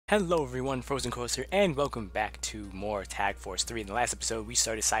Hello everyone, FrozenColress here, and welcome back to more Tag Force 3. In the last episode, we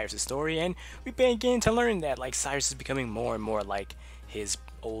started Cyrus' story, and we began to learn that, Cyrus is becoming more and more like his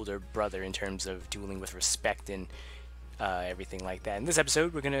older brother in terms of dueling with respect and everything like that. In this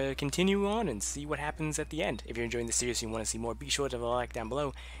episode, we're going to continue on and see what happens at the end. If you're enjoying the series and you want to see more, be sure to like down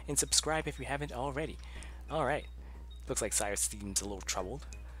below, and subscribe if you haven't already. Alright, looks like Cyrus seems a little troubled.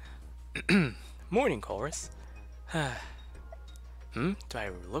 Morning, Chorus. Do I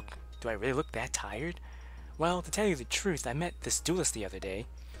really look that tired? Well, to tell you the truth, I met this duelist the other day.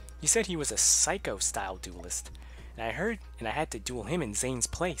 He said he was a psycho-style duelist, and I had to duel him in Zane's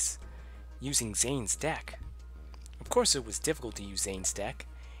place, using Zane's deck. Of course it was difficult to use Zane's deck.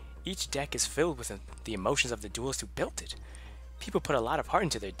 Each deck is filled with the emotions of the duelist who built it. People put a lot of heart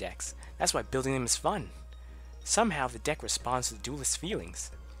into their decks. That's why building them is fun. Somehow the deck responds to the duelist's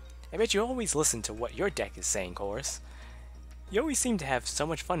feelings. I bet you always listen to what your deck is saying, Chorus. You always seem to have so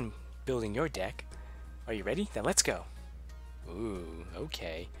much fun building your deck. Are you ready? Then let's go. Ooh,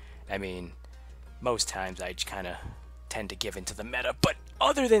 okay. I mean, most times I kind of tend to give into the meta, but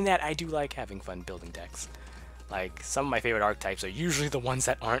other than that, I do like having fun building decks. Like, some of my favorite archetypes are usually the ones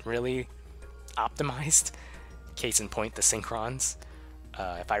that aren't really optimized. Case in point, the Synchrons.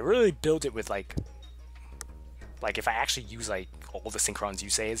 If I really build it with, like if I actually use, all the Synchrons you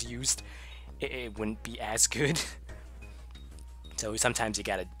say is used, it wouldn't be as good. So sometimes you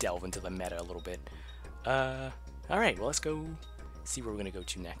gotta delve into the meta a little bit. Alright, well let's go see where we're gonna go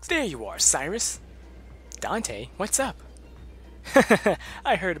to next. There you are, Cyrus! Dante, what's up?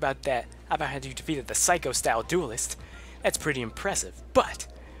 I heard about that, about how you defeated the Psycho-style duelist. That's pretty impressive, but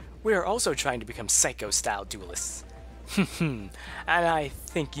we are also trying to become Psycho-style duelists. And I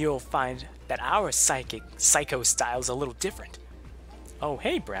think you'll find that our Psycho style is a little different. Oh,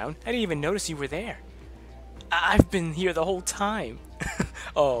 hey Brown, I didn't even notice you were there. I've been here the whole time.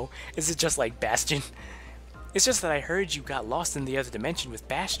 Oh, is it just like Bastion? It's just that I heard you got lost in the other dimension with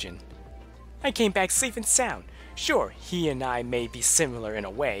Bastion. I came back safe and sound. Sure, he and I may be similar in a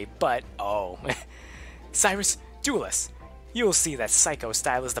way, but oh. Cyrus, duel us. You'll see that Psycho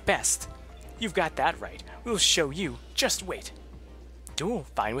style is the best. You've got that right. We'll show you. Just wait. Duel,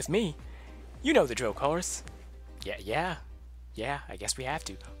 fine with me. You know the drill, Chorus. Yeah, I guess we have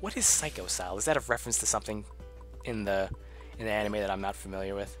to. What is Psycho style? Is that a reference to something in the anime that I'm not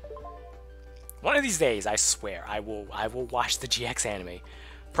familiar with? One of these days, I swear, I will watch the GX anime.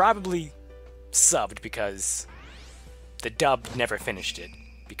 Probably subbed because the dub never finished it,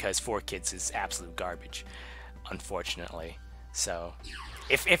 because 4Kids is absolute garbage, unfortunately. So,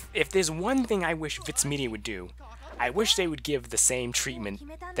 if there's one thing I wish Vits Media would do, I wish they would give the same treatment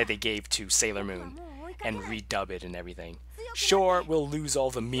that they gave to Sailor Moon and redub it and everything. Sure, we'll lose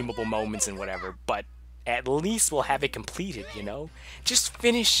all the memeable moments and whatever, but at least we'll have it completed, you know? Just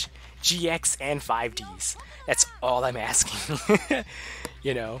finish GX and 5Ds. That's all I'm asking.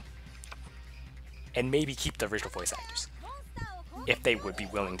 You know? And maybe keep the original voice actors. If they would be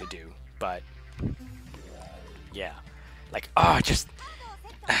willing to do. But, yeah.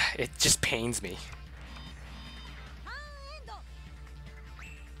 It just pains me.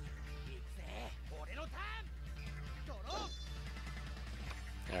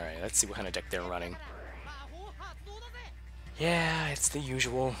 Alright, let's see what kind of deck they're running. Yeah, it's the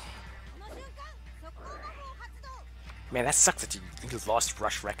usual. Man, that sucks that you lost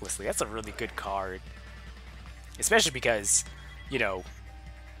Rush recklessly. That's a really good card. Especially because, you know,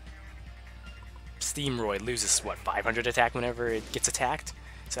 Steamroid loses, what, 500 attack whenever it gets attacked?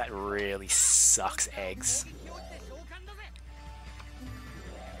 So that really sucks eggs.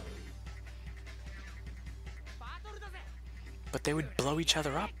 But they would blow each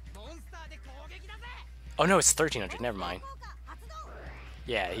other up. Oh no, it's 1300, never mind.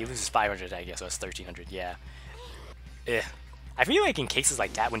 Yeah, he loses 500, I guess, so it's 1300, yeah. I feel like in cases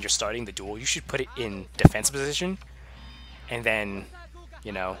like that, when you're starting the duel, you should put it in defense position, and then,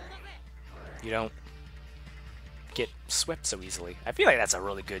 you know, you don't get swept so easily. I feel like that's a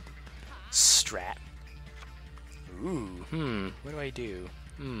really good strat. Ooh, what do I do?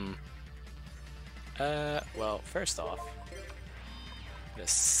 Well, first off, I'm gonna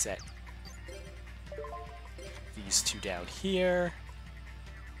set these two down here.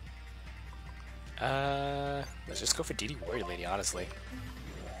 Let's just go for DD Warrior Lady, honestly.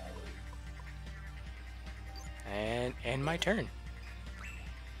 And my turn.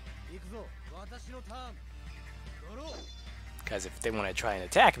 Because if they want to try and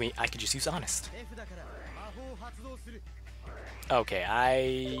attack me, I could just use Honest.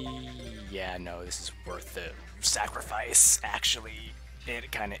 Okay, yeah, no, this is worth the sacrifice, actually.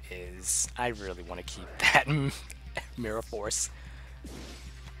 It kind of is. I really want to keep that Mirror Force.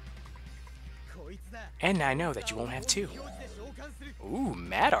 And I know that you won't have two. Ooh,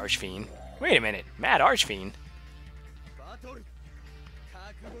 Mad Archfiend. Wait a minute, Mad Archfiend?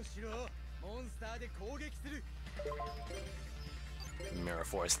 Mirror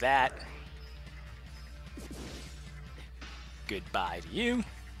Force that. Goodbye to you.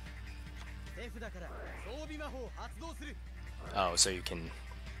 Oh, so you can...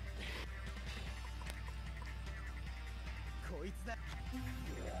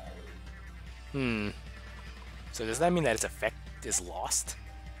 So does that mean that its effect is lost?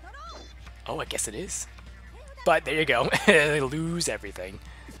 Oh, I guess it is. But there you go. They lose everything.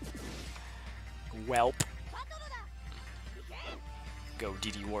 Welp. Go,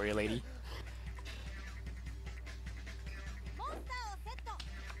 DD Warrior Lady.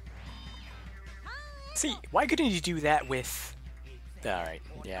 See, why couldn't you do that with... Alright,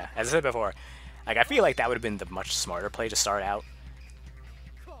 yeah. As I said before, like, I feel like that would have been the much smarter play to start out.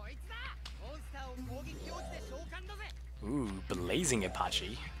 Ooh, Blazing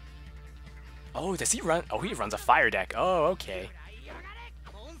Apache. Oh, does he run? Oh, he runs a fire deck. Oh, okay.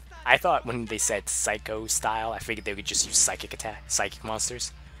 I thought when they said Psycho style, I figured they would just use psychic attack, psychic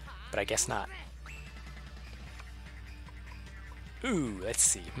monsters, but I guess not. Ooh, let's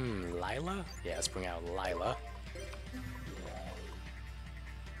see. Lila? Yeah, let's bring out Lila.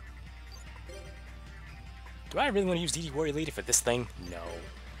 Do I really want to use DD Warrior Lady for this thing? No.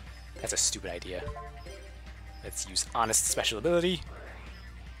 That's a stupid idea. Let's use Honest Special Ability.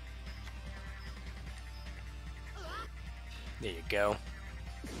 There you go.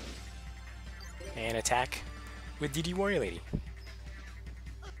 And attack with DD Warrior Lady.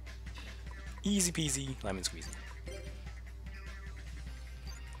 Easy peasy, lemon squeezy.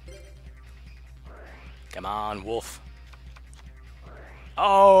 Come on, Wolf.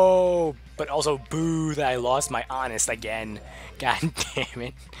 Oh, but also boo that I lost my Honest again. God damn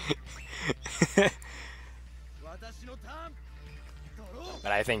it.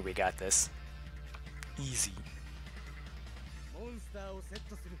 But I think we got this. Easy.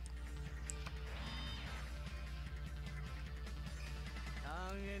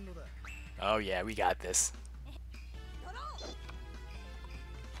 Oh yeah, we got this.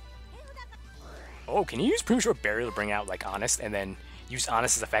 Oh, can you use Premature Burial to bring out, like, Honest, and then use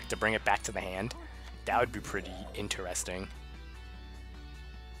Honest's effect to bring it back to the hand? That would be pretty interesting.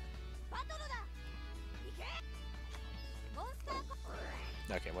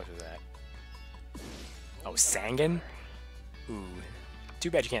 Okay, what was that? Oh, Sangan? Ooh. Too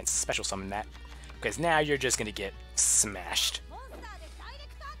bad you can't special summon that, because now you're just gonna get smashed.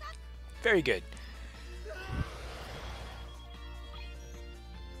 Very good.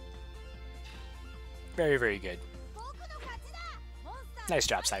 Very, very good. Nice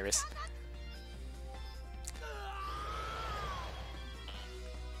job, Syrus.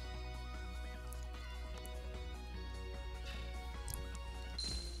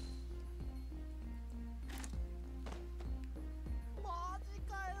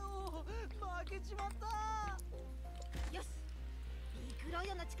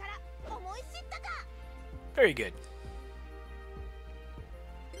 Very good.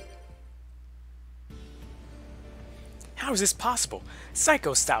 How is this possible?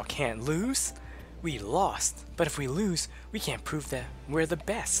 Psycho Style can't lose. We lost, but if we lose, we can't prove that we're the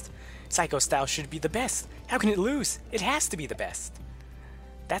best. Psycho Style should be the best. How can it lose? It has to be the best.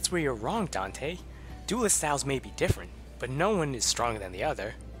 That's where you're wrong, Dante. Duelist styles may be different, but no one is stronger than the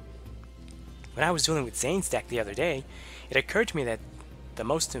other. When I was dealing with Zane's deck the other day, it occurred to me that the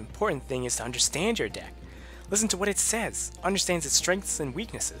most important thing is to understand your deck. Listen to what it says. Understands its strengths and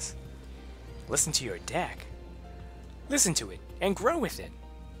weaknesses. Listen to your deck. Listen to it and grow with it.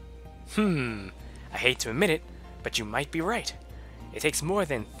 I hate to admit it, but you might be right. It takes more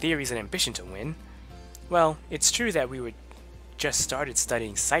than theories and ambition to win. Well, it's true that we were just started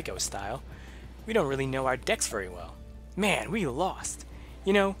studying Psycho Style. We don't really know our decks very well. Man, we lost.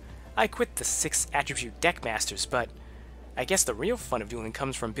 You know, I quit the 6 attribute deck masters, but I guess the real fun of dueling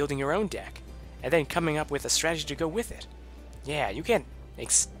comes from building your own deck, and then coming up with a strategy to go with it. Yeah, you can't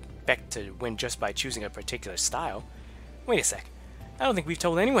expect to win just by choosing a particular style. Wait a sec. I don't think we've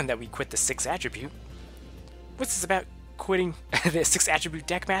told anyone that we quit the 6 attribute. What's this about quitting the 6 attribute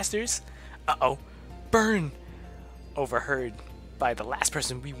deck masters? Uh-oh. Burn! Overheard by the last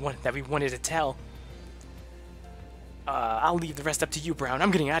person we wanted to tell. I'll leave the rest up to you, Brown.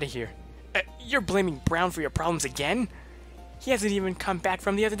 I'm getting out of here. You're blaming Brown for your problems again? He hasn't even come back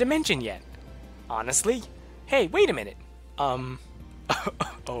from the other dimension yet. Honestly? Hey, wait a minute. Oh,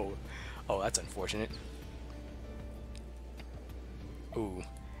 that's unfortunate. Ooh.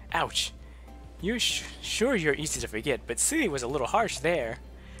 Ouch. You're sure you're easy to forget, but Silly was a little harsh there.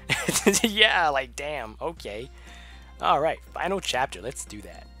 Yeah, like damn. Okay. All right, final chapter. Let's do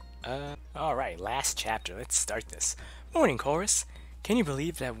that. All right, last chapter. Let's start this. Morning, Chorus. Can you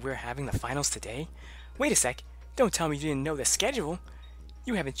believe that we're having the finals today? Wait a sec. Don't tell me you didn't know the schedule.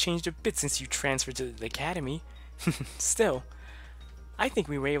 You haven't changed a bit since you transferred to the academy. Still, I think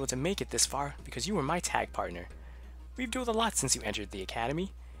we were able to make it this far because you were my tag partner. We've dueled a lot since you entered the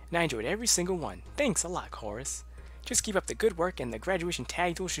academy, and I enjoyed every single one. Thanks a lot, Chorus. Just keep up the good work, and the graduation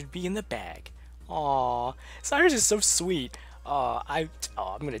tag duel should be in the bag. Aww, Cyrus is so sweet. I'm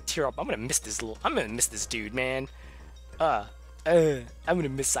gonna tear up. I'm gonna miss this dude, man. I'm gonna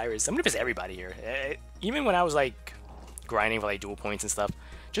miss Cyrus. I'm gonna miss everybody here. Even when I was like grinding for like dual points and stuff,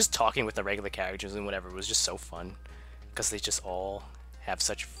 just talking with the regular characters and whatever was just so fun because they just all have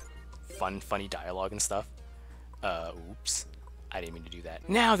such funny dialogue and stuff. Oops. I didn't mean to do that.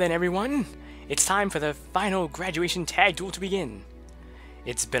 Now then, everyone, it's time for the final graduation tag duel to begin.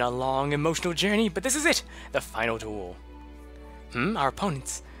 It's been a long, emotional journey, but this is it, the final duel. Our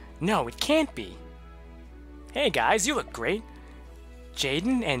opponents? No, it can't be. Hey guys, you look great.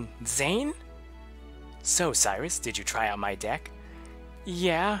 Jaden and Zane? So, Cyrus, did you try out my deck?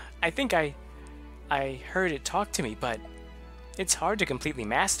 Yeah, I think I heard it talk to me, but it's hard to completely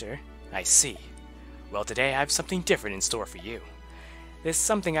master. I see. Well, today I have something different in store for you. There's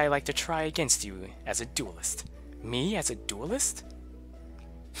something I like to try against you as a duelist. Me as a duelist?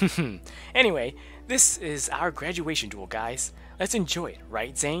 Anyway, this is our graduation duel, guys. Let's enjoy it,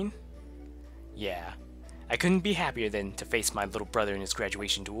 right, Zane? Yeah. I couldn't be happier than to face my little brother in his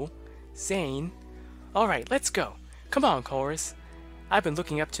graduation duel. Zane? Alright, let's go. Come on, Chorus. I've been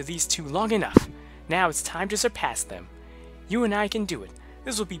looking up to these two long enough. Now it's time to surpass them. You and I can do it.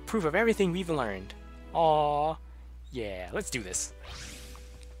 This will be proof of everything we've learned. Aww. Yeah, let's do this.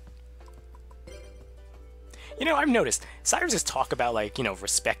 You know, I've noticed Cyrus's talk about, like, you know,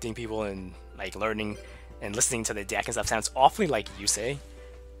 respecting people and, like, learning and listening to the deck and stuff sounds awfully like Yusei.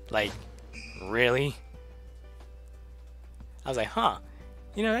 Like, really? I was like, huh.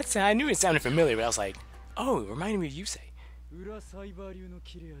 You know, I knew it sounded familiar, but I was like, oh, it reminded me of Yusei.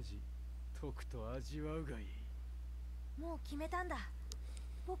 もう決めたんだ。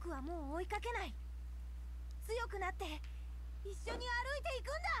僕はもう追いかけない。強くなって一緒に歩いていくん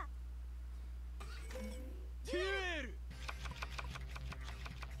だ。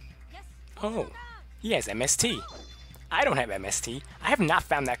Oh, he has MST. I don't have MST. I have not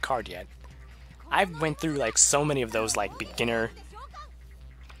found that card yet. I've went through like so many of those like beginner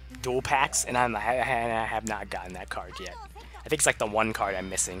dual packs, and I have not gotten that card yet. I think it's like the one card I'm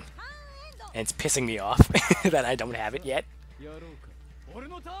missing, and it's pissing me off that I don't have it yet.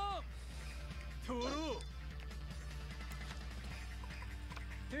 Ooh.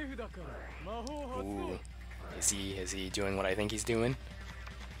 Is he doing what I think he's doing?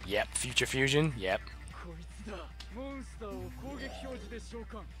 Yep, Future Fusion, yep.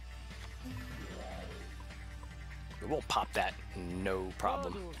 We'll pop that, no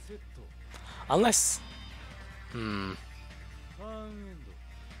problem. Unless...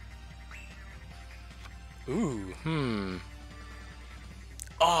 Ooh, I'm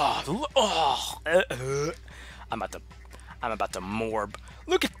about to morb.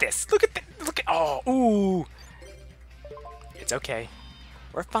 Look at this! Look at that! Look at... Oh, ooh! It's okay.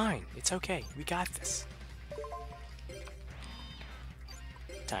 We're fine. It's okay. We got this.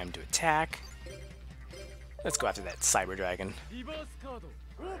 Time to attack. Let's go after that Cyber Dragon.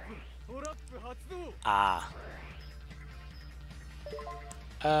 Ah.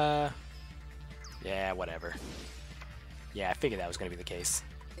 Yeah, whatever. Yeah, I figured that was going to be the case.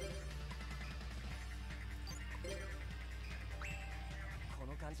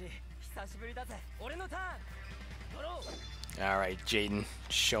 Alright, Jaden,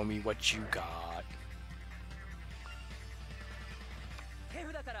 show me what you got.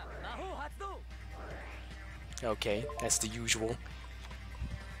 Okay, that's the usual.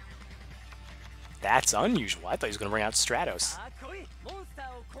 That's unusual. I thought he was going to bring out Stratos.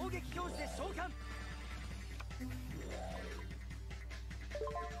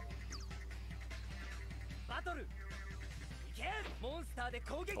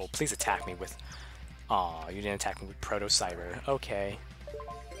 Oh, please attack me with... Aw, you didn't attack me with Proto Cyber. Okay.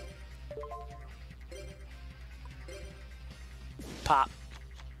 Pop.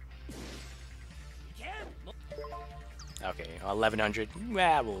 Okay, 1100.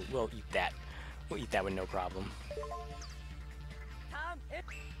 Well, we'll eat that. We'll eat that with no problem.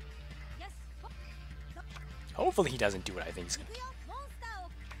 Hopefully he doesn't do what I think he's gonna.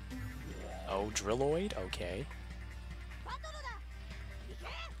 Oh, Drilloid? Okay.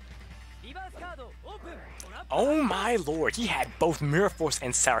 Oh my lord, he had both Mirror Force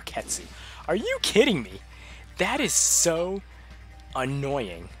and Saraketsu. Are you kidding me? That is so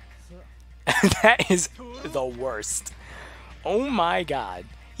annoying. That is the worst. Oh my god.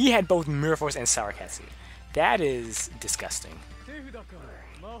 He had both Mirror Force and Saraketsu. That is disgusting.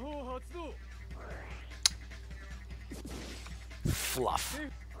 Fluff.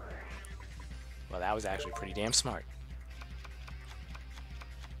 Well, that was actually pretty damn smart.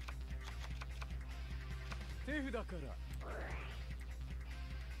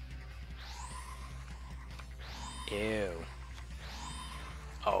 Ew.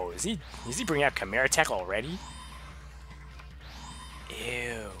 Oh, is he bringing out Chimera Tech already?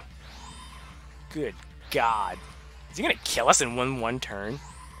 Ew. Good God. Is he gonna kill us in one turn?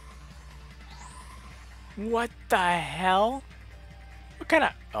 What the hell? What kind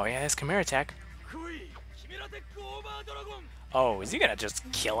of... Oh yeah, that's Chimera Tech. Oh, is he gonna just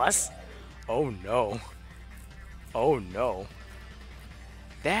kill us? Oh no. Oh no.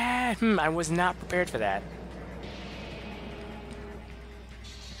 That... I was not prepared for that.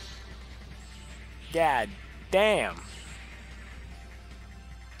 God damn.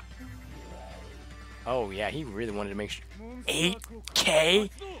 Oh yeah, he really wanted to make sure. 8K?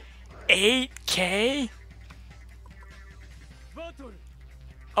 8K?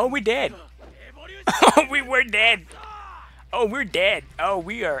 Oh, we're dead. Oh, we were dead. Oh, we're dead. Oh,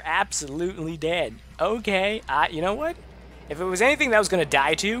 we are absolutely dead. Okay, you know what? If it was anything that I was going to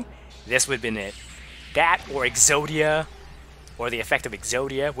die to, this would have been it. That or Exodia, or the effect of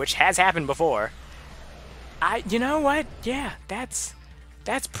Exodia, which has happened before. You know what? Yeah, that's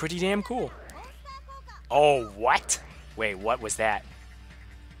pretty damn cool. Oh, what? Wait, what was that?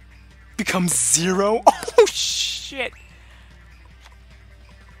 Becomes 0? Oh, shit.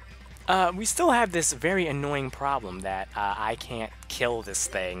 We still have this very annoying problem that I can't kill this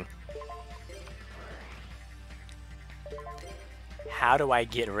thing. How do I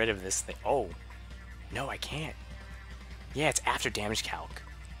get rid of this thing? Oh, no, I can't. Yeah, it's after damage calc.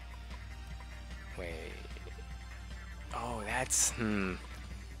 Wait. Oh, that's... Control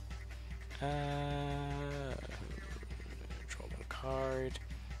one card.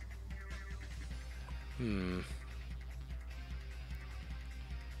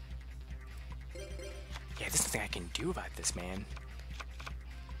 Yeah, there's nothing I can do about this, man.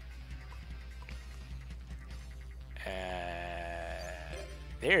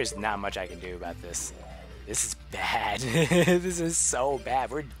 There's not much I can do about this. This is bad. This is so bad.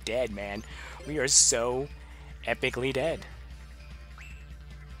 We're dead, man. We are so epically dead.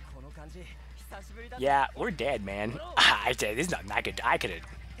 Yeah, we're dead, man. This is not good. I could have...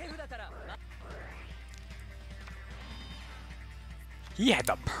 He had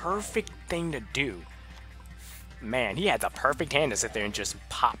the perfect thing to do. Man, he had the perfect hand to sit there and just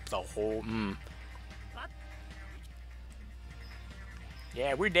pop the whole...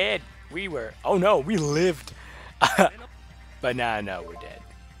 Yeah, we're dead. We were... Oh no, we lived. But no, we're dead.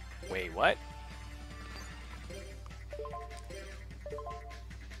 Wait, what?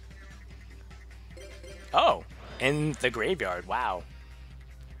 Oh, in the graveyard. Wow.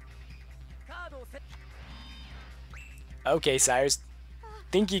 Okay, Sires.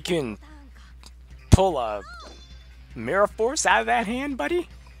 Think you can pull a Mirror Force out of that hand, buddy?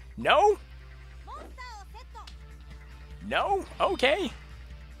 No? No? Okay.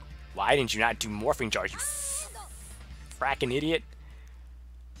 Why didn't you not do Morphing Jars, you frackin' idiot?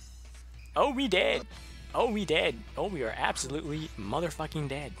 Oh, we dead. Oh, we dead. Oh, we are absolutely motherfucking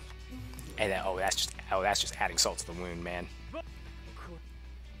dead. And then, that's just adding salt to the wound, man.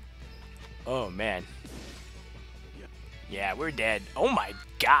 Oh man. Yeah, we're dead. Oh my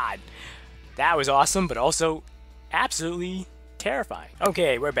god. That was awesome, but also absolutely terrifying.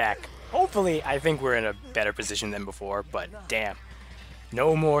 Okay, we're back. Hopefully, I think we're in a better position than before, but damn.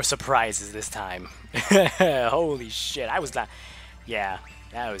 No more surprises this time. Holy shit, I was not... Yeah,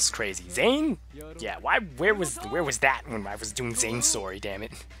 that was crazy. Zane? Yeah, where was that when I was doing Zane's story, damn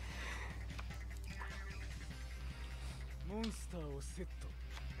it?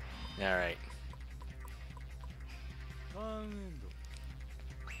 Alright.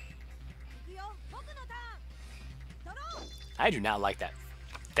 I do not like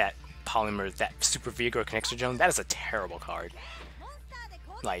that polymer, that Super Vigor Connector Drone. That is a terrible card.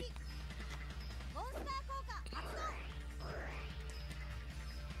 Like,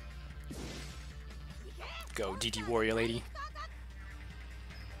 go DD Warrior Lady.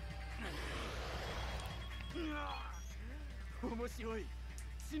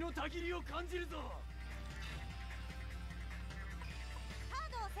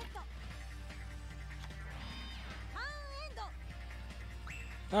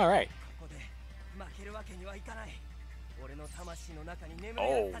 Alright.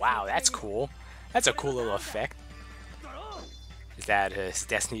 Oh, wow, that's cool. That's a cool little effect. Is that his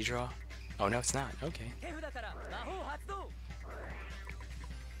destiny draw? Oh, no, it's not. Okay.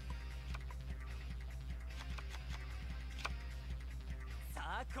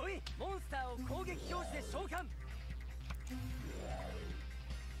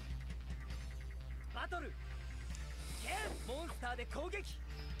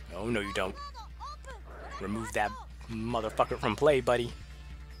 Oh, no, you don't. Remove that motherfucker from play, buddy.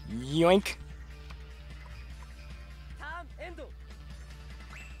 Yoink.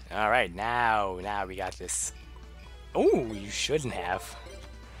 Alright, now we got this. Oh, you shouldn't have.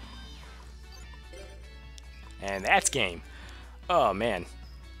 And that's game. Oh, man.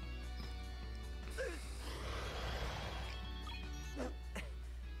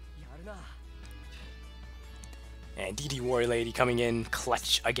 And DD Warrior Lady coming in,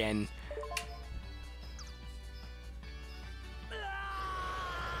 clutch again.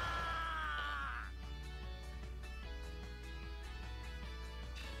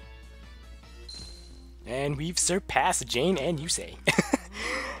 And we've surpassed Jane and Yusei.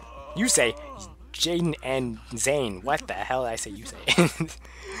 Yusei, Jaden and Zane. What the hell did I say Yusei?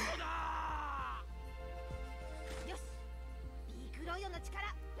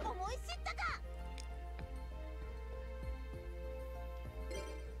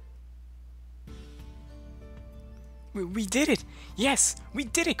 We did it! Yes, we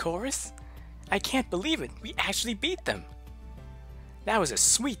did it, Chorus! I can't believe it! We actually beat them! That was a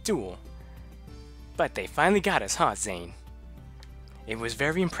sweet duel. But they finally got us, huh, Zane? It was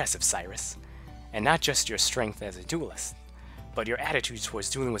very impressive, Syrus. And not just your strength as a duelist, but your attitude towards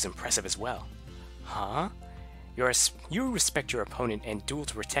dueling was impressive as well. Huh? You respect your opponent and duel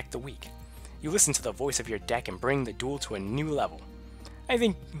to protect the weak. You listen to the voice of your deck and bring the duel to a new level. I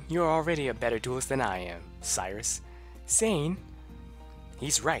think you're already a better duelist than I am, Cyrus. Zane?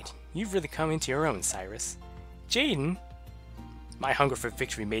 He's right. You've really come into your own, Cyrus. Jaden? My hunger for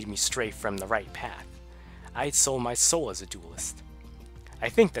victory made me stray from the right path. I'd sold my soul as a duelist. I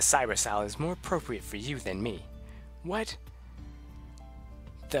think the cyber style is more appropriate for you than me. What?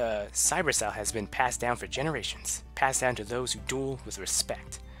 The cyber style has been passed down for generations, passed down to those who duel with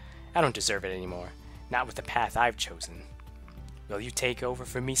respect. I don't deserve it anymore, not with the path I've chosen. Will you take over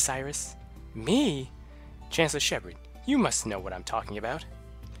for me, Cyrus? Me? Chancellor Shepard, you must know what I'm talking about.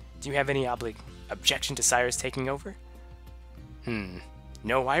 Do you have any objection to Cyrus taking over?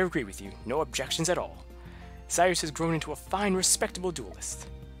 No, I agree with you. No objections at all. Cyrus has grown into a fine, respectable duelist.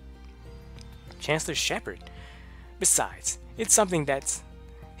 Chancellor Shepard? Besides, it's something that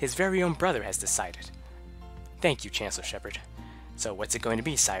his very own brother has decided. Thank you, Chancellor Shepard. So what's it going to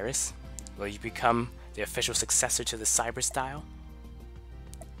be, Cyrus? Will you become the official successor to the cyber style?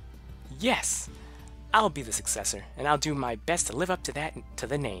 Yes! I'll be the successor, and I'll do my best to live up to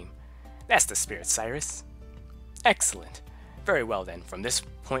the name. That's the spirit, Cyrus. Excellent. Very well then, from this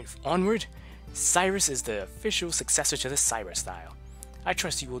point onward, Cyrus is the official successor to the cyber style. I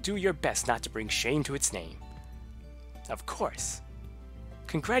trust you will do your best not to bring shame to its name. Of course.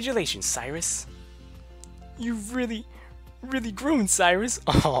 Congratulations, Cyrus. You've really grown, Cyrus.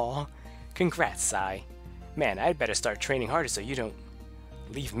 Aww. Congrats, Cy. Man, I'd better start training harder so you don't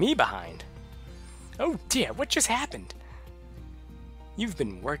leave me behind. Oh dear, what just happened? You've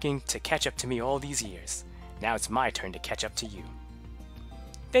been working to catch up to me all these years. Now it's my turn to catch up to you.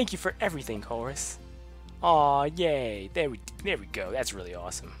 Thank you for everything, Chorus. Aw, yay. There we go. That's really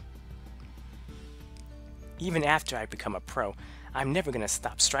awesome. Even after I become a pro, I'm never going to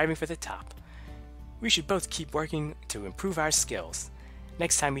stop striving for the top. We should both keep working to improve our skills.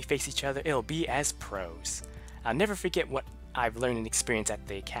 Next time we face each other, it'll be as pros. I'll never forget what I've learned and experienced at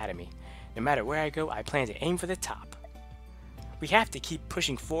the Academy. No matter where I go, I plan to aim for the top. We have to keep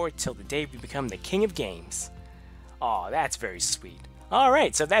pushing forward till the day we become the king of games. Aw, that's very sweet.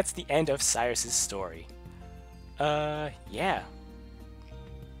 Alright, so that's the end of Cyrus's story. Yeah.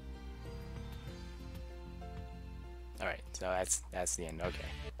 Alright, so that's the end, okay.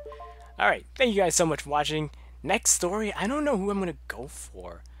 Alright, thank you guys so much for watching. Next story, I don't know who I'm gonna go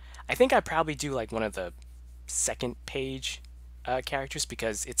for. I think I'd probably do like one of the second page characters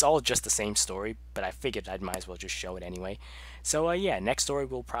because it's all just the same story, but I figured I might as well just show it anyway. So yeah, next story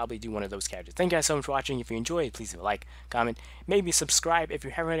we'll probably do one of those characters. Thank you guys so much for watching. If you enjoyed, please leave a like, comment, maybe subscribe if you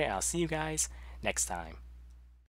haven't already. I'll see you guys next time.